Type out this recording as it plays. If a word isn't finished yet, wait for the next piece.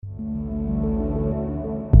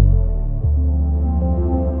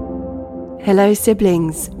Hello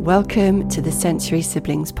siblings, welcome to the Sensory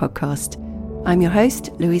Siblings podcast. I'm your host,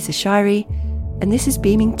 Louisa Shirey, and this is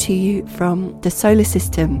beaming to you from the Solar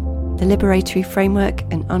System, the liberatory framework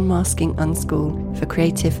and unmasking unschool for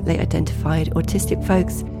creatively identified autistic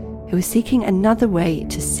folks who are seeking another way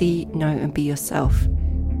to see, know and be yourself.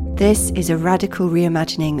 This is a radical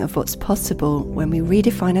reimagining of what's possible when we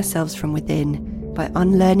redefine ourselves from within by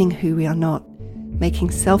unlearning who we are not, making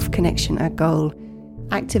self-connection our goal,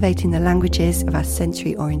 activating the languages of our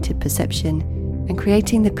sensory-oriented perception, and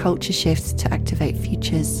creating the culture shifts to activate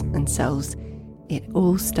futures and selves. It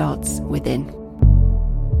all starts within.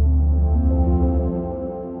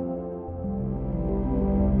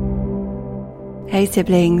 Hey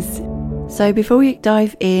siblings. So before we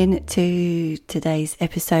dive into today's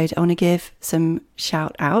episode, I want to give some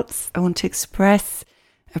shout outs. I want to express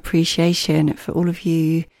appreciation for all of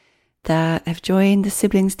you that have joined the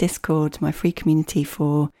Siblings Discord, my free community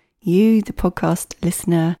for you, the podcast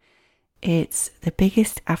listener. It's the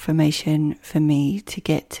biggest affirmation for me to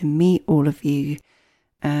get to meet all of you.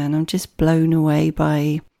 And I'm just blown away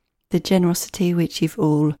by the generosity which you've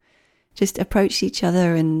all just approached each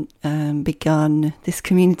other and begun this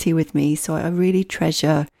community with me. So I really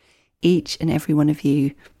treasure each and every one of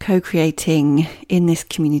you co-creating in this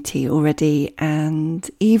community already, and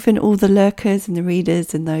even all the lurkers and the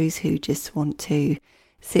readers and those who just want to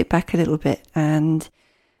sit back a little bit, and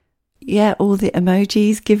all the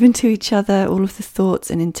emojis given to each other, all of the thoughts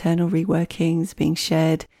and internal reworkings being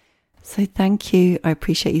shared. So thank you. I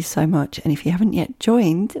appreciate you so much. And if you haven't yet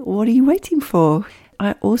joined, what are you waiting for?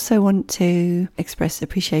 I also want to express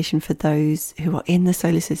appreciation for those who are in the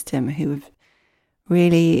solar system, who have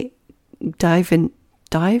really dove in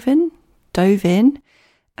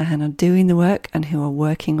and are doing the work, and who are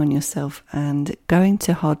working on yourself and going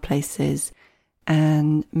to hard places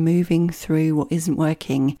and moving through what isn't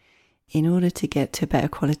working in order to get to a better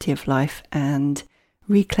quality of life and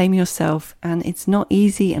reclaim yourself. And it's not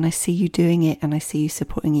easy, and I see you doing it, and I see you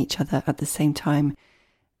supporting each other at the same time.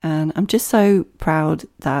 And I'm just so proud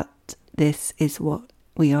that this is what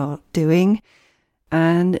we are doing.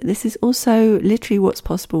 And this is also literally what's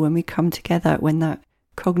possible when we come together, when that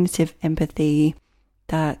cognitive empathy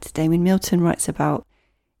that Damon Milton writes about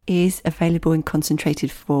is available in concentrated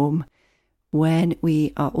form, when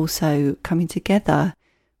we are also coming together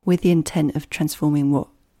with the intent of transforming what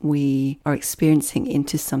we are experiencing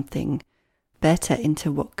into something better, into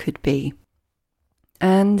what could be.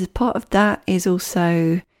 And part of that is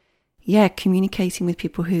also, communicating with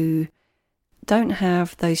people who don't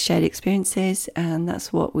have those shared experiences, and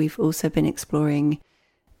that's what we've also been exploring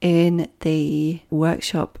in the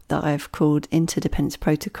workshop that I've called Interdependence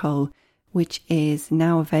Protocol, which is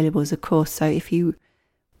now available as a course. So if you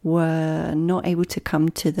were not able to come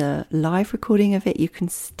to the live recording of it, you can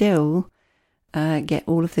still get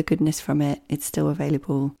all of the goodness from it. It's still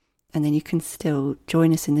available, and then you can still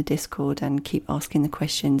join us in the Discord and keep asking the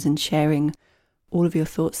questions and sharing all of your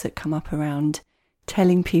thoughts that come up around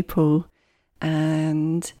telling people.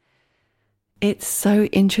 And it's so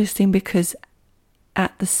interesting because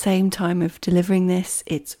at the same time of delivering this,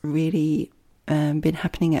 it's really been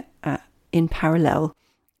happening in parallel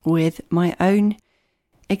with my own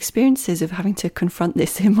experiences of having to confront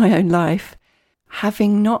this in my own life.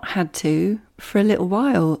 Having not had to for a little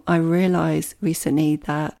while, I realised recently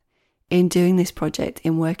that in doing this project,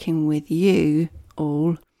 in working with you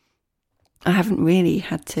all, I haven't really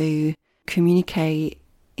had to communicate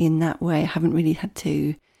in that way. I haven't really had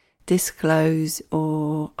to disclose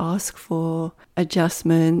or ask for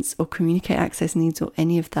adjustments or communicate access needs or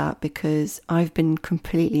any of that, because I've been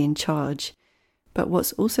completely in charge. But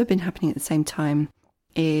what's also been happening at the same time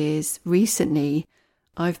is recently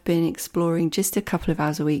I've been exploring just a couple of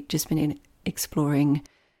hours a week, exploring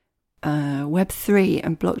Web3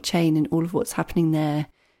 and blockchain and all of what's happening there,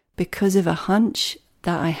 because of a hunch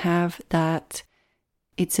that I have that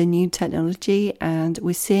it's a new technology and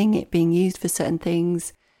we're seeing it being used for certain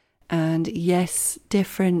things. And yes,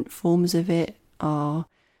 different forms of it are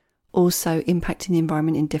also impacting the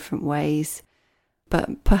environment in different ways,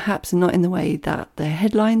 but perhaps not in the way that the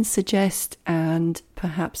headlines suggest. And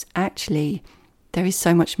perhaps actually there is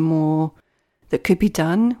so much more that could be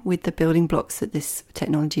done with the building blocks that this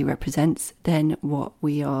technology represents than what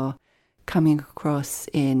we are coming across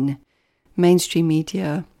in mainstream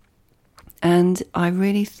media. And I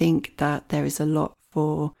really think that there is a lot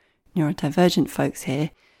for neurodivergent folks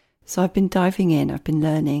here. So I've been diving in, I've been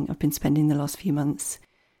learning, I've been spending the last few months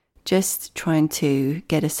just trying to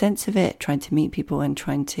get a sense of it, trying to meet people and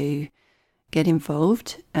trying to get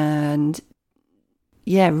involved and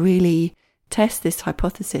really test this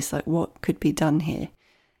hypothesis, like what could be done here.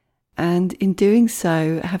 And in doing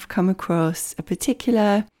so, have come across a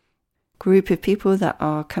particular group of people that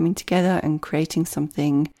are coming together and creating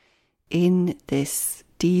something in this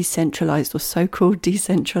decentralized or so-called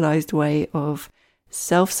decentralized way of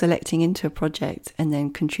self-selecting into a project and then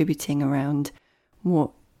contributing around what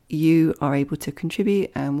you are able to contribute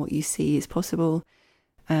and what you see is possible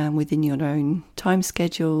within your own time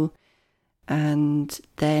schedule, and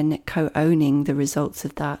then co-owning the results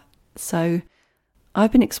of that. So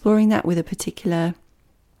I've been exploring that with a particular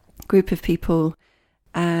group of people,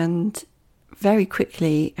 and very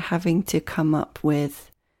quickly having to come up with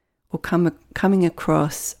or coming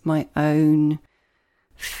across my own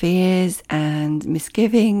fears and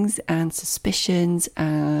misgivings and suspicions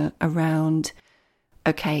around,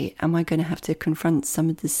 okay, am I going to have to confront some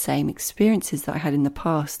of the same experiences that I had in the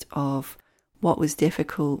past of what was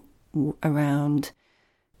difficult around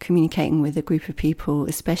communicating with a group of people,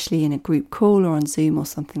 especially in a group call or on Zoom or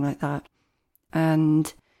something like that.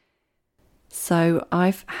 And so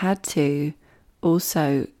I've had to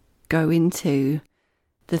also go into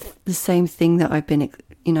the same thing that I've been,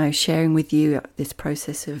 sharing with you, this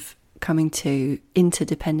process of coming to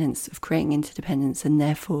interdependence, of creating interdependence, and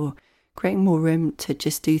therefore creating more room to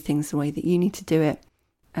just do things the way that you need to do it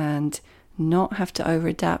and not have to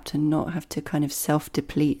over-adapt and not have to kind of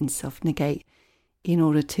self-deplete and self-negate in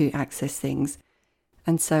order to access things.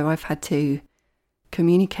 And so I've had to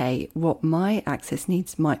communicate what my access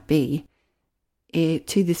needs might be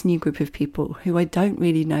to this new group of people who I don't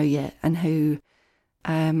really know yet, and who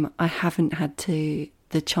I haven't had the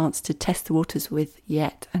chance to test the waters with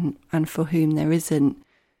yet, and for whom there isn't,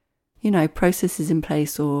 processes in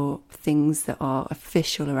place or things that are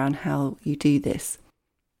official around how you do this.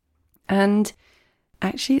 And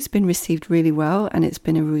actually it's been received really well, and it's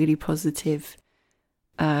been a really positive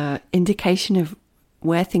indication of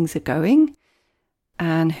where things are going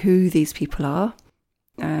and who these people are.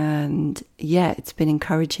 And yeah, it's been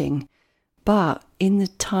encouraging. But in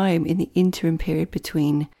the interim period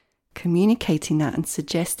between communicating that and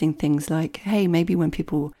suggesting things like, hey, maybe when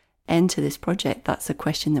people enter this project, that's a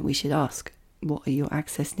question that we should ask. What are your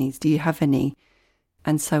access needs? Do you have any?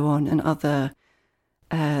 And so on, and other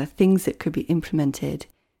things that could be implemented.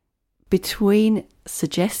 Between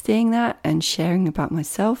suggesting that and sharing about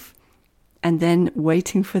myself and then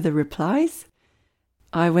waiting for the replies,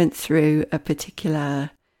 I went through a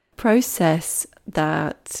particular process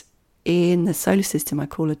that in the solar system I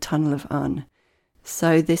call a tunnel of un.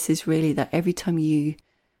 So this is really that every time you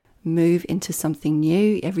move into something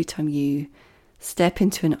new, every time you step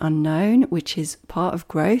into an unknown, which is part of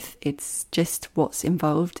growth, it's just what's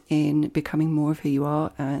involved in becoming more of who you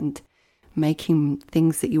are and making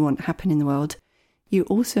things that you want happen in the world, you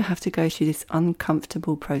also have to go through this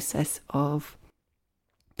uncomfortable process of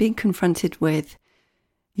being confronted with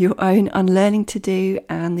your own unlearning to do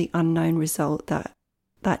and the unknown result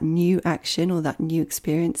that new action or that new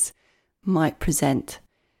experience might present.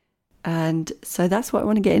 And so that's what I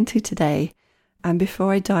want to get into today. And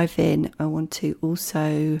before I dive in, I want to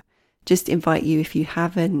also just invite you, if you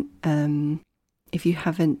haven't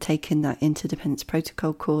taken that Interdependence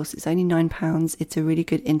Protocol course, it's only £9. It's a really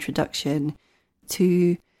good introduction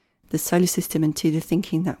to the solar system and to the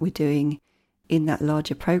thinking that we're doing in that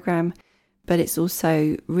larger program. But it's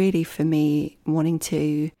also really, for me, wanting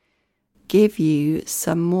to give you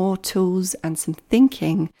some more tools and some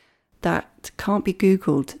thinking that can't be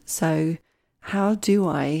Googled. So how do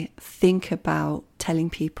I think about telling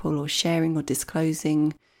people or sharing or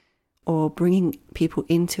disclosing or bringing people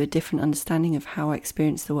into a different understanding of how I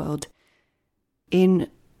experience the world in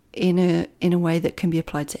a way that can be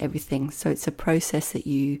applied to everything? So it's a process that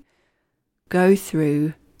you go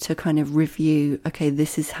through to kind of review, okay,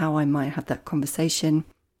 this is how I might have that conversation.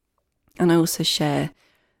 And I also share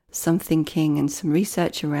some thinking and some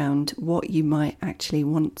research around what you might actually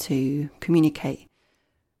want to communicate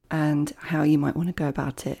and how you might want to go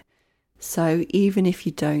about it. So even if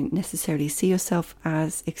you don't necessarily see yourself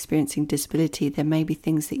as experiencing disability, there may be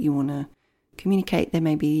things that you want to communicate. There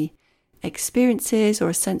may be experiences or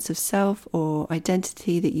a sense of self or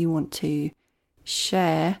identity that you want to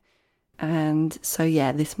share. And so,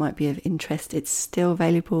 yeah, this might be of interest. It's still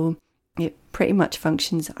available. It pretty much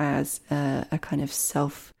functions as a kind of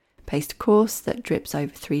self-paced course that drips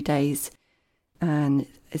over 3 days. And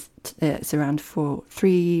it's around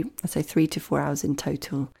 3 to 4 hours in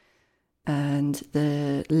total. And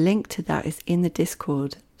the link to that is in the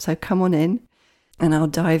Discord. So come on in and I'll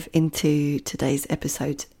dive into today's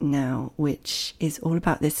episode now, which is all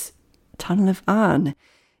about this tunnel of un.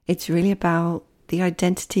 It's really about the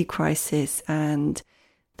identity crisis and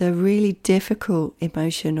the really difficult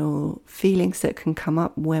emotional feelings that can come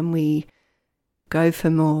up when we go for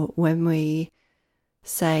more, when we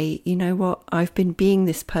say, you know what, I've been being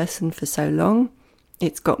this person for so long,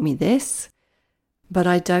 it's got me this, but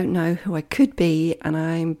I don't know who I could be, and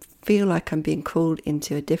I feel like I'm being called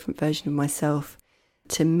into a different version of myself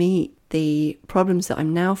to meet the problems that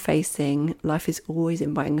I'm now facing. Life is always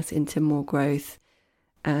inviting us into more growth,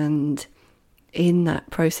 and in that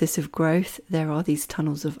process of growth, there are these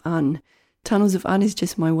tunnels of un. Tunnels of un is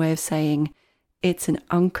just my way of saying it's an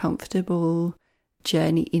uncomfortable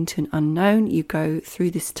journey into an unknown. You go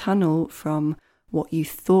through this tunnel from what you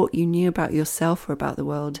thought you knew about yourself or about the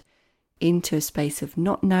world into a space of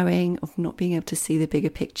not knowing, of not being able to see the bigger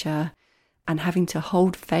picture, and having to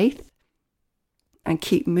hold faith and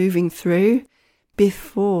keep moving through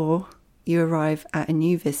before you arrive at a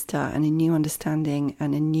new vista and a new understanding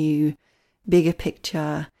and a new bigger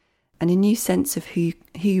picture and a new sense of who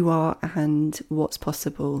you are and what's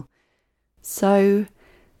possible. So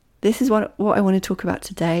this is what I want to talk about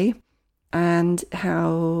today, and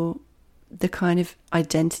how the kind of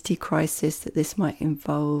identity crisis that this might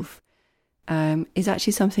involve is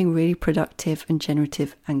actually something really productive and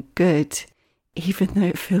generative and good, even though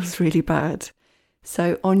it feels really bad.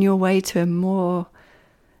 So on your way to a more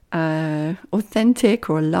authentic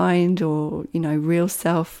or aligned or, real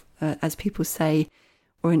self, as people say,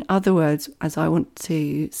 or in other words, as I want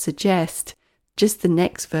to suggest, just the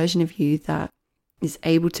next version of you that is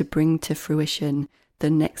able to bring to fruition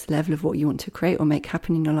the next level of what you want to create or make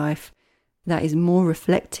happen in your life, that is more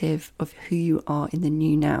reflective of who you are in the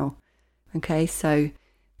new now. Okay, so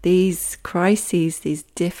these crises, these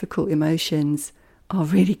difficult emotions are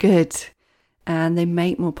really good, and they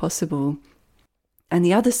make more possible. And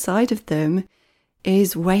the other side of them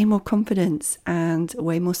is way more confidence and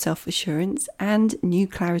way more self-assurance and new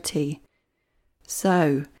clarity.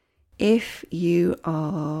 So if you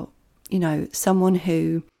are, someone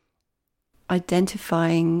who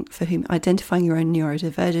identifying your own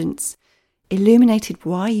neurodivergence illuminated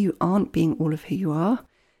why you aren't being all of who you are,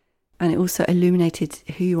 and it also illuminated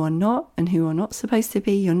who you are not and who you are not supposed to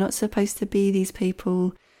be. You're not supposed to be these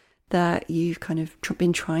people that you've kind of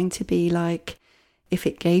been trying to be like. If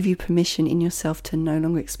it gave you permission in yourself to no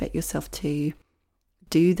longer expect yourself to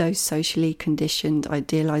do those socially conditioned,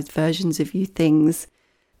 idealized versions of you things,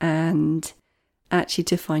 and actually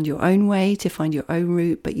to find your own way, to find your own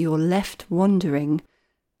route, but you're left wondering,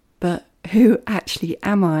 but who actually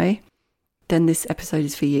am I? Then this episode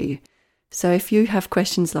is for you. So if you have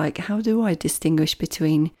questions like, how do I distinguish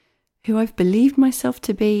between who I've believed myself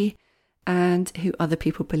to be and who other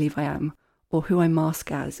people believe I am, or who I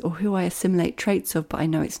mask as, or who I assimilate traits of, but I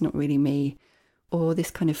know it's not really me, or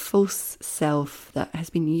this kind of false self that has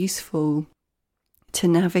been useful to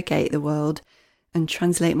navigate the world and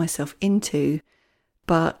translate myself into,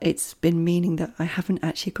 but it's been meaning that I haven't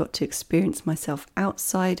actually got to experience myself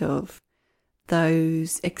outside of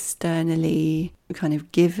those externally kind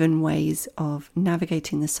of given ways of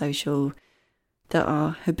navigating the social that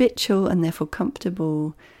are habitual and therefore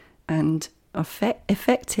comfortable and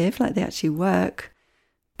effective, like they actually work,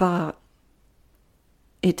 but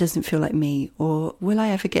it doesn't feel like me. Or will I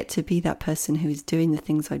ever get to be that person who is doing the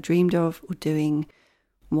things I dreamed of, or doing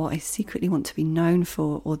what I secretly want to be known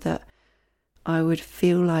for, or that I would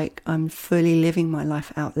feel like I'm fully living my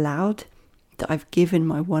life out loud, that I've given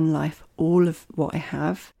my one life all of what I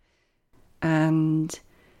have? And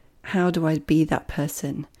how do I be that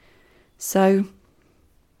person? So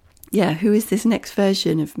yeah, who is this next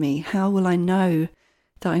version of me? How will I know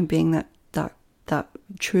that I'm being that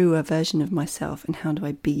truer version of myself, and how do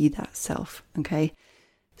I be that self? Okay,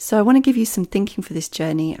 so I want to give you some thinking for this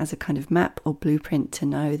journey as a kind of map or blueprint to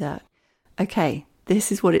know that, okay, this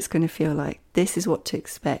is what it's going to feel like. This is what to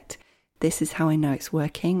expect. This is how I know it's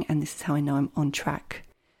working, and this is how I know I'm on track.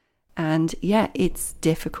 And yeah, it's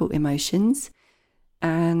difficult emotions,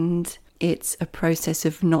 and it's a process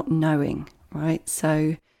of not knowing, right?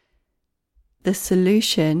 So the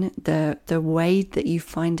solution, the way that you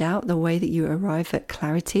find out, the way that you arrive at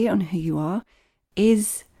clarity on who you are,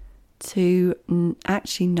 is to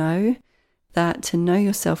actually know that to know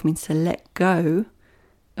yourself means to let go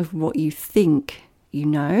of what you think you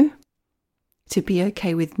know, to be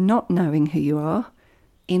okay with not knowing who you are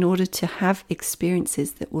in order to have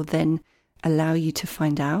experiences that will then allow you to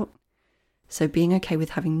find out. So being okay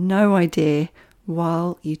with having no idea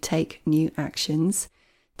while you take new actions,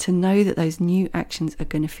 to know that those new actions are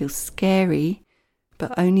going to feel scary,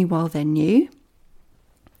 but only while they're new,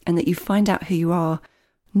 and that you find out who you are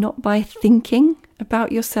not by thinking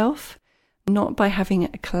about yourself, not by having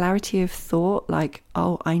a clarity of thought like,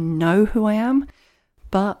 oh, I know who I am,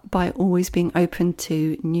 but by always being open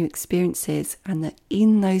to new experiences, and that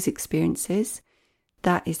in those experiences,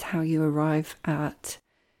 that is how you arrive at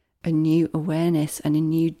a new awareness and a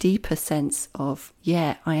new deeper sense of,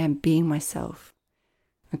 yeah, I am being myself.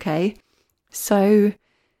 Okay? So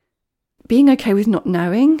being okay with not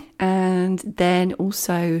knowing, and then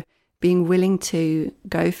also being willing to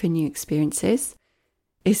go for new experiences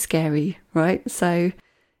is scary, right? So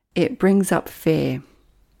it brings up fear,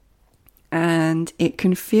 and it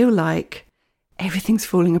can feel like everything's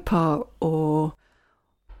falling apart, or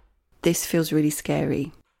this feels really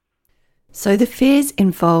scary. So the fears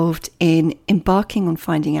involved in embarking on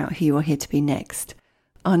finding out who you are here to be next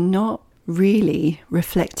are not really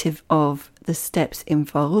reflective of the steps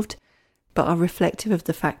involved, but are reflective of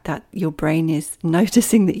the fact that your brain is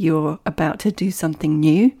noticing that you're about to do something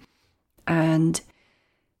new, and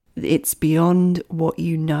it's beyond what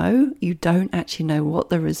you know. You don't actually know what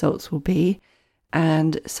the results will be.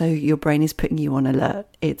 And so your brain is putting you on alert.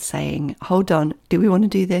 It's saying, hold on, do we want to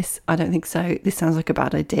do this? I don't think so. This sounds like a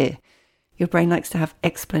bad idea. Your brain likes to have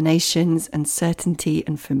explanations and certainty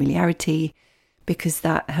and familiarity, because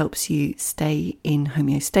that helps you stay in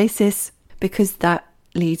homeostasis, because that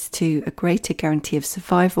leads to a greater guarantee of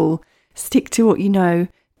survival. Stick to what you know.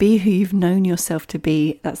 Be who you've known yourself to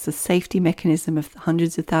be. That's the safety mechanism of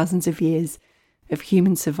hundreds of thousands of years of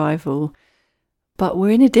human survival. But we're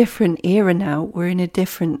in a different era now. We're in a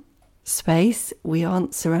different space. We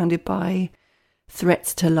aren't surrounded by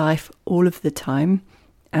threats to life all of the time.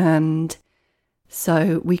 And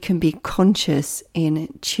so we can be conscious in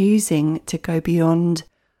choosing to go beyond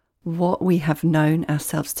what we have known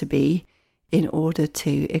ourselves to be in order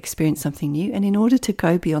to experience something new, and in order to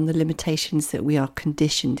go beyond the limitations that we are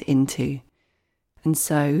conditioned into. And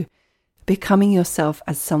so becoming yourself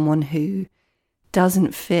as someone who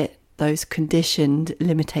doesn't fit those conditioned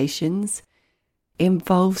limitations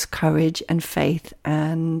involves courage and faith,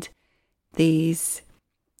 and these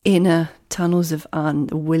inner tunnels of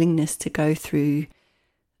the willingness to go through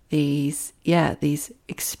these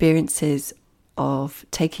experiences of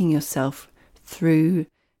taking yourself through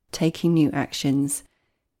taking new actions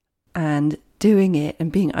and doing it,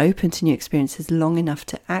 and being open to new experiences long enough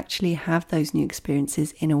to actually have those new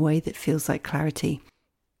experiences in a way that feels like clarity.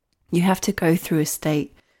 You have to go through a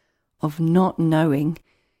state of not knowing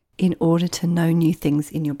in order to know new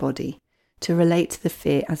things in your body, to relate to the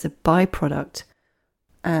fear as a byproduct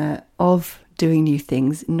of doing new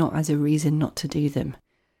things, not as a reason not to do them.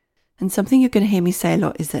 And something you're going to hear me say a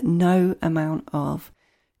lot is that no amount of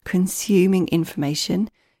consuming information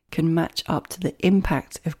can match up to the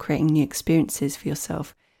impact of creating new experiences for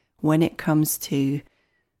yourself when it comes to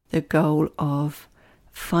the goal of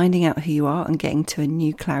finding out who you are and getting to a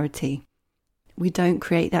new clarity. We don't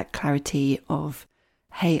create that clarity of,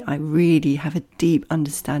 hey, I really have a deep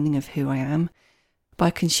understanding of who I am, by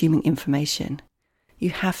consuming information. You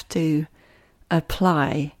have to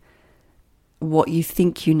apply what you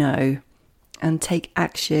think you know and take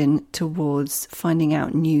action towards finding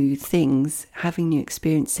out new things, having new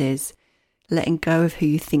experiences, letting go of who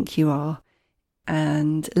you think you are,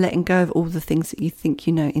 and letting go of all the things that you think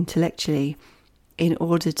you know intellectually, in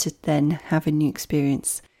order to then have a new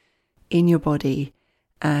experience in your body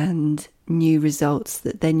and new results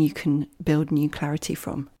that then you can build new clarity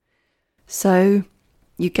from. So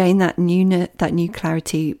you gain that new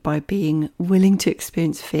clarity by being willing to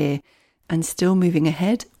experience fear and still moving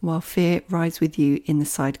ahead while fear rides with you in the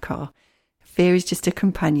sidecar. Fear is just a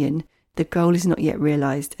companion. The goal is not yet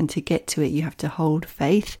realized, and to get to it, you have to hold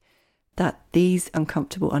faith that these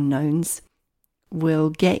uncomfortable unknowns will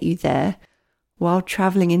get you there while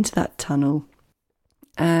traveling into that tunnel,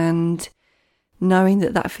 and knowing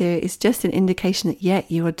that that fear is just an indication that, yeah,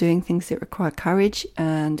 you are doing things that require courage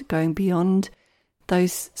and going beyond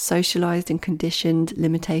those socialized and conditioned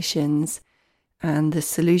limitations and the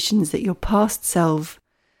solutions that your past selves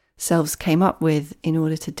came up with in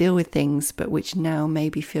order to deal with things, but which now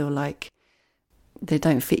maybe feel like they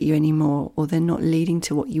don't fit you anymore, or they're not leading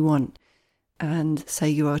to what you want. And so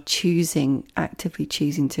you are actively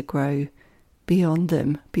choosing to grow beyond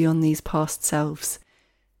them, beyond these past selves.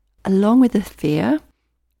 Along with the fear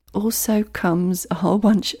also comes a whole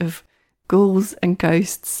bunch of ghouls and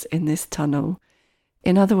ghosts in this tunnel.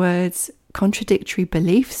 In other words, contradictory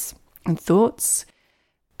beliefs and thoughts,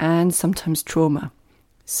 and sometimes trauma.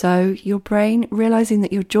 So your brain, realizing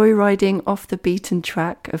that you're joyriding off the beaten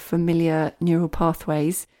track of familiar neural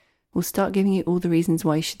pathways, will start giving you all the reasons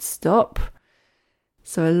why you should stop.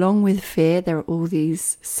 So along with fear, there are all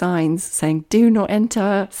these signs saying, do not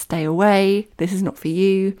enter, stay away, this is not for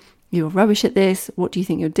you, you're rubbish at this, what do you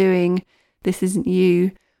think you're doing, this isn't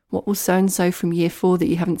you, What will so-and-so from year 4 that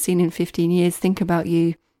you haven't seen in 15 years think about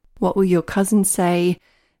you? What will your cousins say?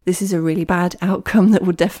 This is a really bad outcome that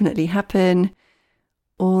will definitely happen.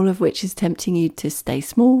 All of which is tempting you to stay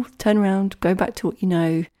small, turn around, go back to what you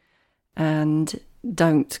know, and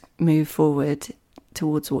don't move forward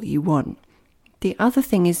towards what you want. The other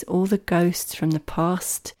thing is all the ghosts from the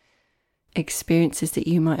past experiences that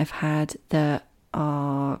you might have had that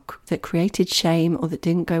created shame, or that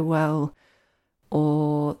didn't go well,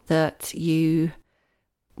 or that you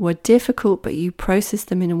were difficult, but you processed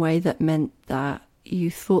them in a way that meant that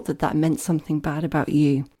you thought that meant something bad about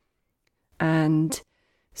you. And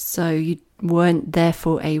so you weren't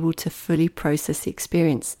therefore able to fully process the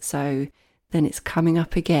experience. So then it's coming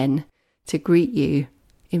up again to greet you,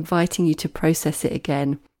 inviting you to process it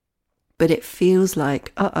again. But it feels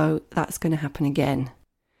like, that's going to happen again.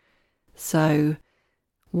 So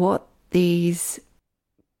what these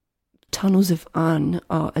tunnels of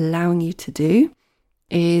are allowing you to do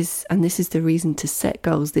is, and this is the reason to set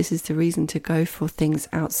goals, this is the reason to go for things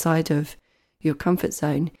outside of your comfort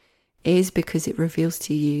zone, is because it reveals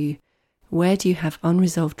to you, where do you have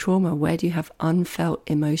unresolved trauma? Where do you have unfelt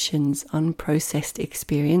emotions, unprocessed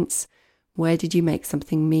experience? Where did you make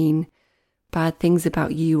something mean bad things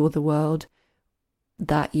about you or the world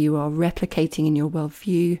that you are replicating in your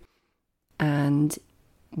worldview? And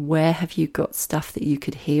where have you got stuff that you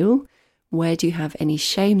could heal? Where do you have any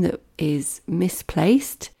shame that is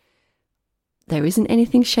misplaced? There isn't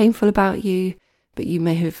anything shameful about you, but you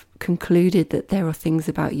may have concluded that there are things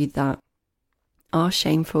about you that are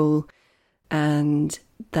shameful, and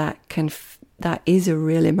that is a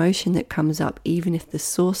real emotion that comes up, even if the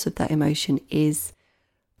source of that emotion is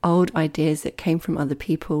old ideas that came from other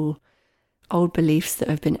people, old beliefs that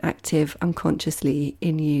have been active unconsciously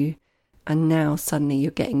in you, and now suddenly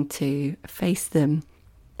you're getting to face them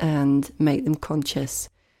and make them conscious.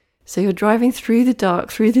 So you're driving through the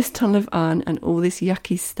dark, through this tunnel of An, and all this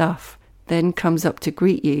yucky stuff then comes up to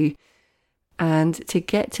greet you. And to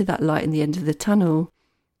get to that light in the end of the tunnel,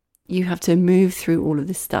 you have to move through all of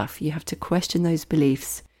this stuff. You have to question those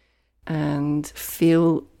beliefs and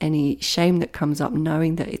feel any shame that comes up,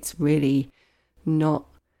 knowing that it's really not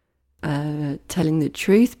telling the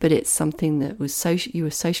truth, but it's something that you were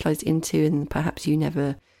socialized into, and perhaps you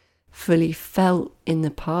never fully felt in the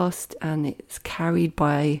past, and it's carried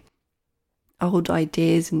by old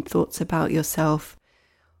ideas and thoughts about yourself,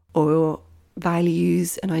 or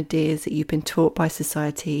values and ideas that you've been taught by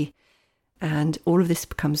society. And all of this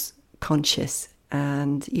becomes conscious,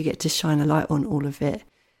 and you get to shine a light on all of it,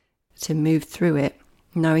 to move through it,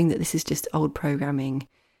 knowing that this is just old programming,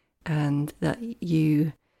 and that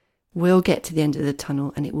you will get to the end of the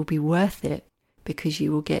tunnel and it will be worth it, because you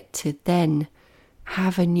will get to then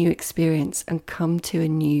have a new experience and come to a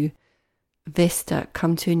new vista,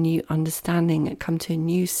 come to a new understanding, and come to a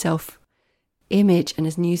new self-image and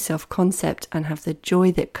a new self-concept, and have the joy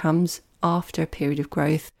that comes after a period of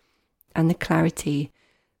growth, and the clarity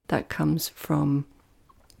that comes from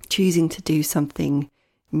choosing to do something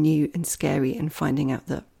new and scary, and finding out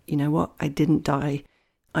that, you know what, I didn't die,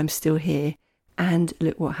 I'm still here, and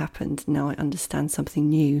look what happened. Now I understand something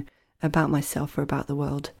new about myself or about the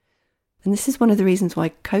world. And this is one of the reasons why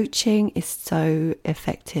coaching is so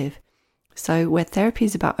effective. So where therapy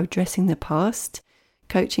is about addressing the past,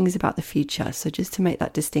 coaching is about the future. So just to make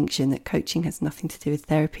that distinction, that coaching has nothing to do with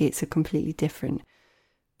therapy, it's a completely different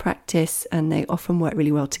practice, and they often work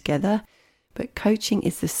really well together. But coaching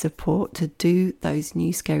is the support to do those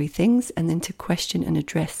new scary things, and then to question and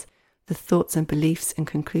address the thoughts and beliefs and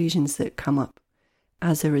conclusions that come up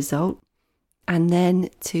as a result, and then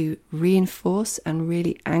to reinforce and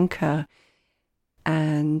really anchor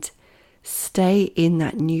and stay in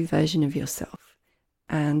that new version of yourself,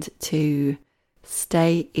 and to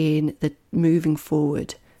stay in the moving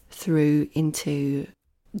forward through into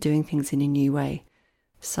doing things in a new way.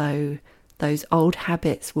 So those old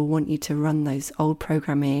habits will want you to run those old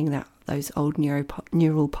programming, those old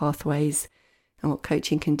neural pathways. And what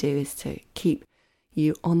coaching can do is to keep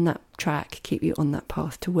you on that track, keep you on that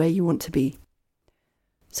path to where you want to be.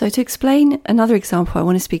 So to explain another example, I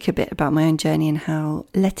want to speak a bit about my own journey and how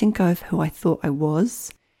letting go of who I thought I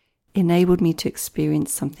was enabled me to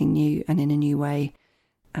experience something new and in a new way,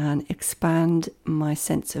 and expand my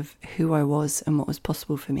sense of who I was and what was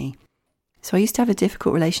possible for me. So I used to have a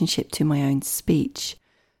difficult relationship to my own speech.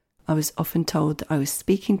 I was often told that I was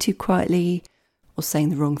speaking too quietly, or saying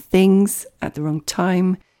the wrong things at the wrong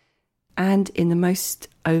time. And in the most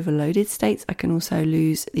overloaded states, I can also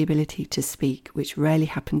lose the ability to speak, which rarely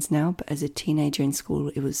happens now, but as a teenager in school,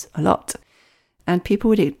 it was a lot. And people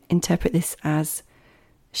would interpret this as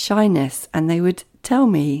shyness, and they would tell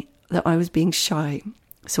me that I was being shy.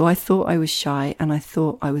 So I thought I was shy, and I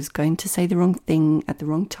thought I was going to say the wrong thing at the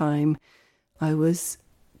wrong time. I was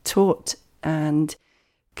taught and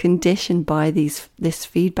conditioned by this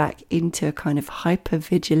feedback into a kind of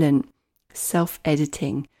hyper-vigilant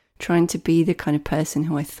self-editing, trying to be the kind of person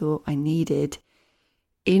who I thought I needed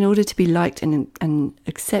in order to be liked and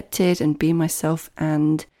accepted and be myself,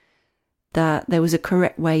 and that there was a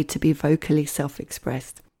correct way to be vocally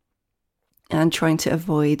self-expressed, and trying to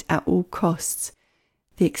avoid at all costs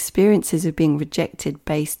the experiences of being rejected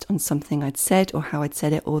based on something I'd said or how I'd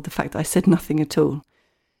said it, or the fact that I said nothing at all.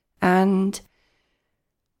 And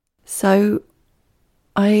so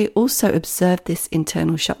I also observed this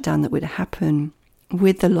internal shutdown that would happen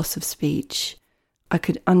with the loss of speech. I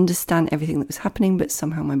could understand everything that was happening, but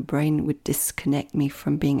somehow my brain would disconnect me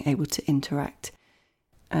from being able to interact.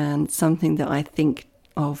 And something that I think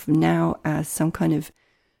of now as some kind of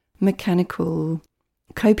mechanical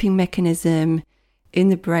coping mechanism in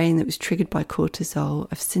the brain that was triggered by cortisol.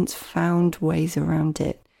 I've since found ways around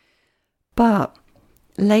it. But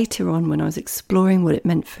later on, when I was exploring what it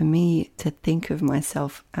meant for me to think of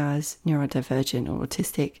myself as neurodivergent or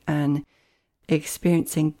autistic and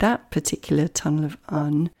experiencing that particular tunnel of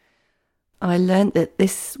I learned that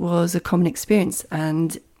this was a common experience,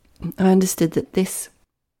 and I understood that this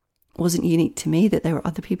wasn't unique to me, that there were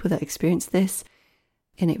other people that experienced this,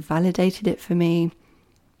 and it validated it for me.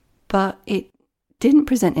 But it didn't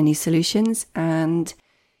present any solutions, and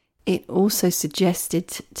it also suggested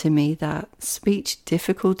to me that speech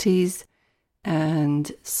difficulties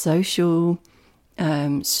and social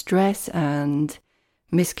stress and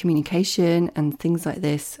miscommunication and things like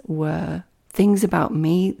this were things about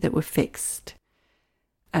me that were fixed,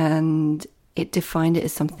 and it defined it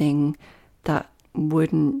as something that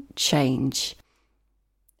wouldn't change.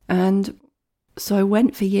 And so I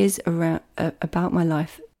went for years around about my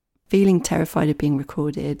life feeling terrified of being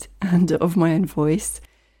recorded and of my own voice.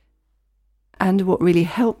 And what really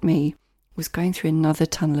helped me was going through another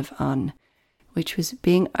tunnel of which was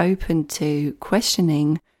being open to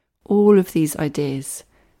questioning all of these ideas,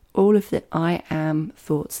 all of the I am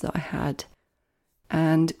thoughts that I had,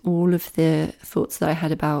 and all of the thoughts that I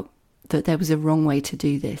had about that there was a wrong way to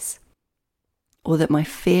do this, or that my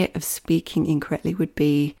fear of speaking incorrectly would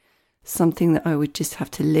be something that I would just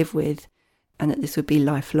have to live with, and that this would be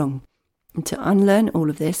lifelong. And to unlearn all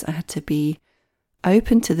of this, I had to be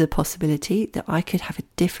open to the possibility that I could have a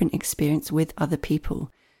different experience with other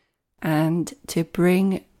people, and to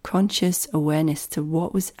bring conscious awareness to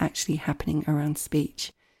what was actually happening around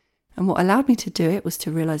speech. And what allowed me to do it was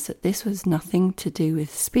to realize that this was nothing to do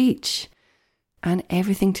with speech and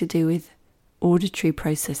everything to do with auditory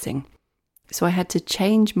processing. So I had to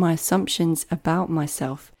change my assumptions about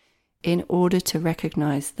myself in order to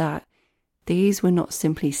recognize that these were not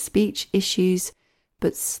simply speech issues,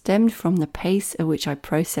 but stemmed from the pace at which I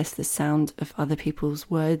processed the sound of other people's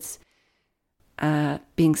words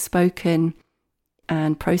being spoken,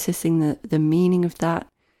 and processing the meaning of that,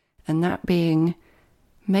 and that being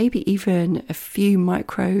maybe even a few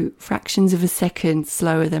micro fractions of a second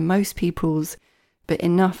slower than most people's, but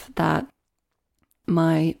enough that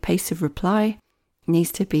my pace of reply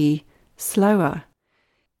needs to be slower.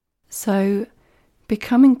 So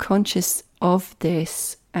becoming conscious of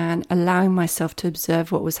this and allowing myself to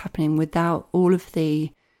observe what was happening without all of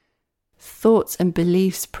the thoughts and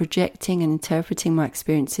beliefs projecting and interpreting my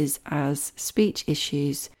experiences as speech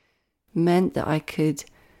issues meant that I could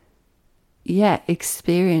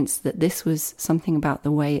experience that this was something about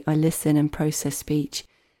the way I listen and process speech,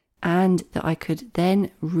 and that I could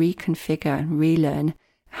then reconfigure and relearn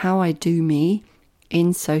how I do me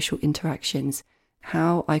in social interactions,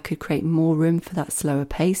 how I could create more room for that slower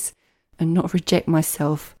pace and not reject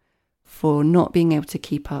myself for not being able to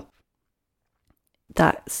keep up.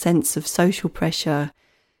 That sense of social pressure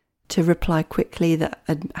to reply quickly that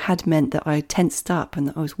had meant that I tensed up and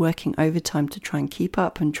that I was working overtime to try and keep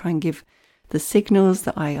up and try and give the signals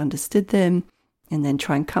that I understood them, and then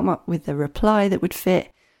try and come up with a reply that would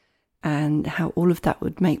fit, and how all of that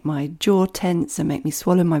would make my jaw tense and make me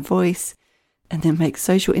swallow my voice, and then make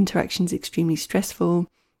social interactions extremely stressful,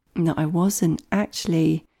 and that I wasn't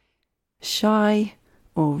actually shy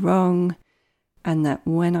or wrong, and that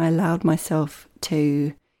when I allowed myself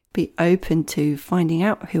to be open to finding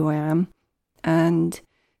out who I am and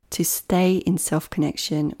to stay in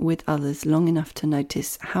self-connection with others long enough to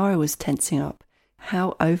notice how I was tensing up,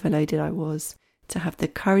 how overloaded I was, to have the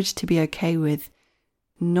courage to be okay with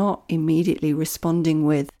not immediately responding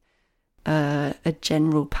with a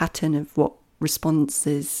general pattern of what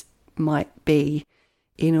responses might be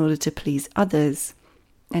in order to please others,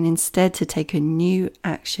 and instead to take a new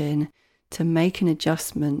action, to make an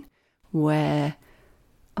adjustment where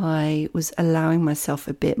I was allowing myself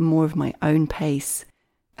a bit more of my own pace,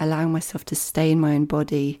 allowing myself to stay in my own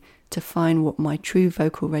body, to find what my true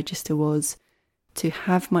vocal register was, to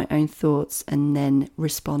have my own thoughts and then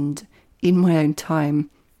respond in my own time,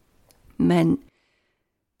 meant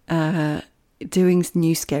doing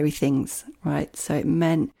new scary things, right? So it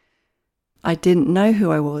meant I didn't know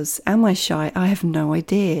who I was. Am I shy? I have no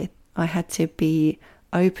idea. I had to be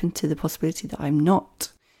open to the possibility that I'm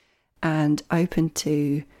not, and open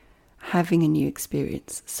to having a new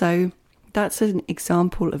experience. So that's an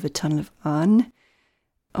example of a tunnel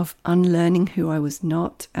of unlearning who I was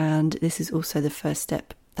not. And this is also the first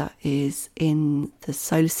step that is in the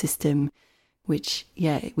solar system, which,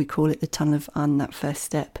 we call it the tunnel of that first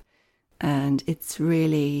step. And it's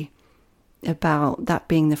really about that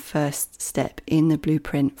being the first step in the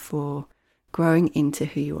blueprint for growing into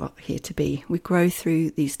who you are here to be. We grow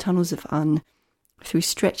through these tunnels of through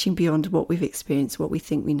stretching beyond what we've experienced, what we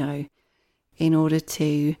think we know, in order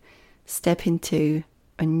to step into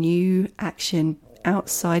a new action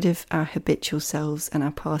outside of our habitual selves and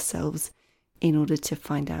our past selves in order to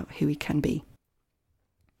find out who we can be.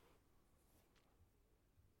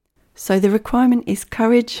 So the requirement is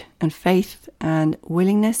courage and faith and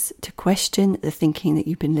willingness to question the thinking that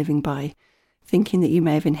you've been living by, thinking that you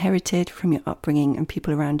may have inherited from your upbringing and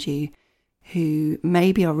people around you who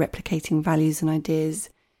maybe are replicating values and ideas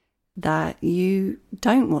that you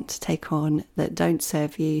don't want to take on, that don't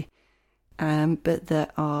serve you, but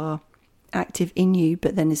that are active in you.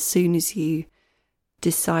 But then as soon as you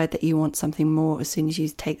decide that you want something more, as soon as you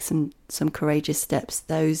take some courageous steps,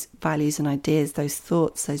 those values and ideas, those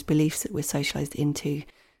thoughts, those beliefs that we're socialized into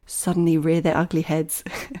suddenly rear their ugly heads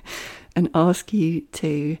and ask you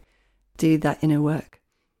to do that inner work.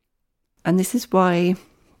 And this is why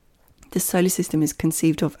the solar system is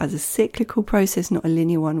conceived of as a cyclical process, not a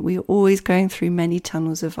linear one. We're always going through many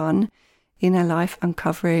tunnels of in our life,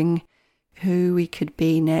 uncovering who we could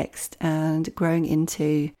be next and growing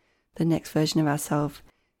into the next version of ourselves.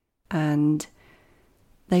 And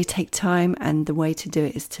they take time, and the way to do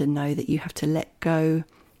it is to know that you have to let go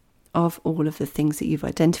of all of the things that you've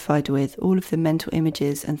identified with, all of the mental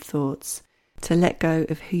images and thoughts, to let go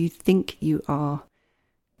of who you think you are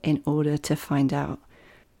in order to find out.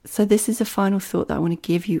 So this is a final thought that I want to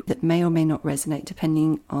give you that may or may not resonate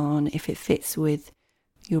depending on if it fits with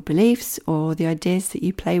your beliefs or the ideas that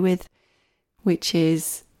you play with, which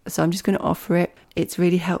is, so I'm just going to offer it. It's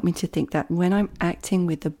really helped me to think that when I'm acting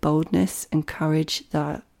with the boldness and courage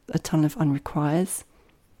that a tunnel of requires,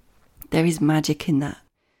 there is magic in that,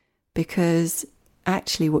 because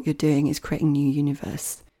actually what you're doing is creating a new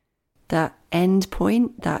universe. That end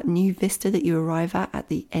point, that new vista that you arrive at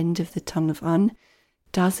the end of the tunnel of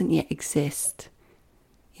doesn't yet exist.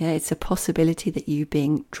 It's a possibility that you're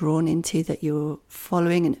being drawn into, that you're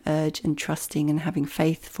following an urge and trusting and having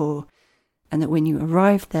faith for, and that when you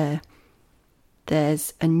arrive there,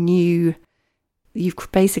 there's you've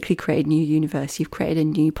basically created a new universe. You've created a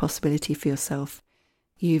new possibility for yourself.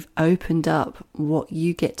 You've opened up what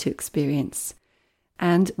you get to experience.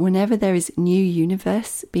 And whenever there is a new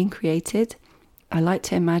universe being created, I like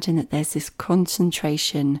to imagine that there's this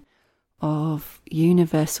concentration of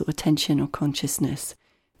universal attention or consciousness.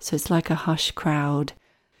 So it's like a hushed crowd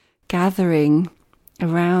gathering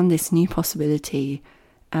around this new possibility,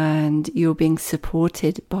 and you're being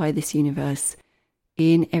supported by this universe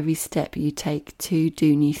in every step you take to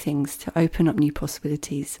do new things, to open up new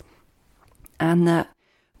possibilities. And that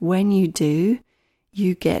when you do,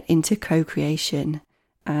 you get into co-creation,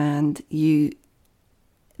 and you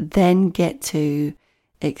then get to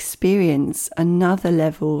experience another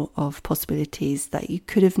level of possibilities that you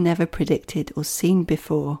could have never predicted or seen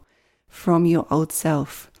before from your old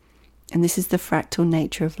self. And this is the fractal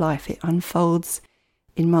nature of life. It unfolds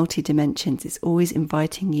in multi-dimensions. It's always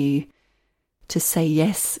inviting you to say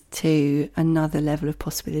yes to another level of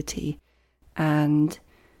possibility, and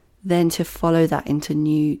then to follow that into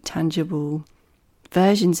new tangible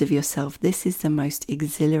versions of yourself. This is the most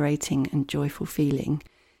exhilarating and joyful feeling.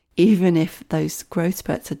 Even if those growth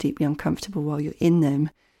spurts are deeply uncomfortable while you're in them,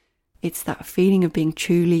 it's that feeling of being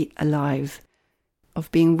truly alive,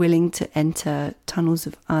 of being willing to enter tunnels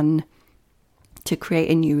of to create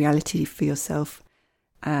a new reality for yourself,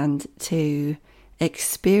 and to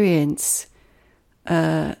experience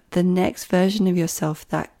the next version of yourself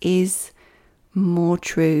that is more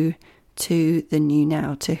true to the new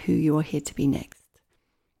now, to who you are here to be next.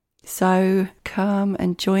 So come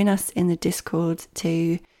and join us in the Discord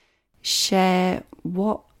to share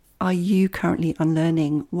what are you currently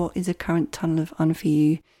unlearning? What is a current tunnel of un for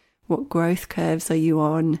you? What growth curves are you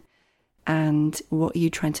on? And what are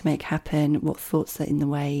you trying to make happen? What thoughts are in the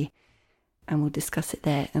way? And we'll discuss it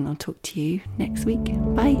there, and I'll talk to you next week.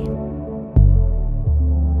 Bye.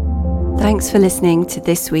 Thanks for listening to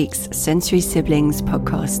this week's Sensory Siblings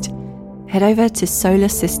podcast. Head over to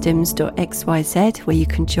solarsystems.xyz where you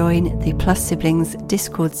can join the Plus Siblings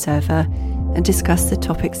Discord server and discuss the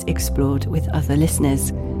topics explored with other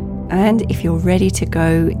listeners. And if you're ready to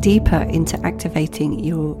go deeper into activating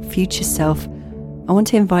your future self, I want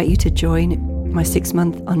to invite you to join my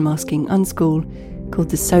 6-month Unmasking Unschool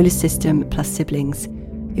called the Solar System Plus Siblings.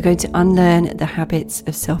 You're going to unlearn the habits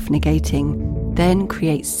of self-negating, then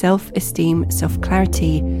create self-esteem,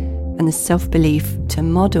 self-clarity, and the self-belief to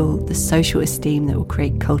model the social esteem that will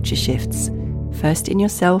create culture shifts, first in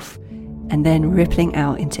yourself and then rippling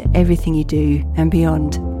out into everything you do and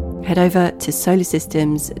beyond. Head over to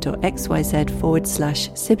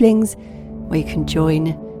solarsystems.xyz/siblings where you can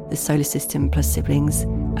join the Solar System Plus Siblings,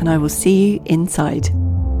 and I will see you inside.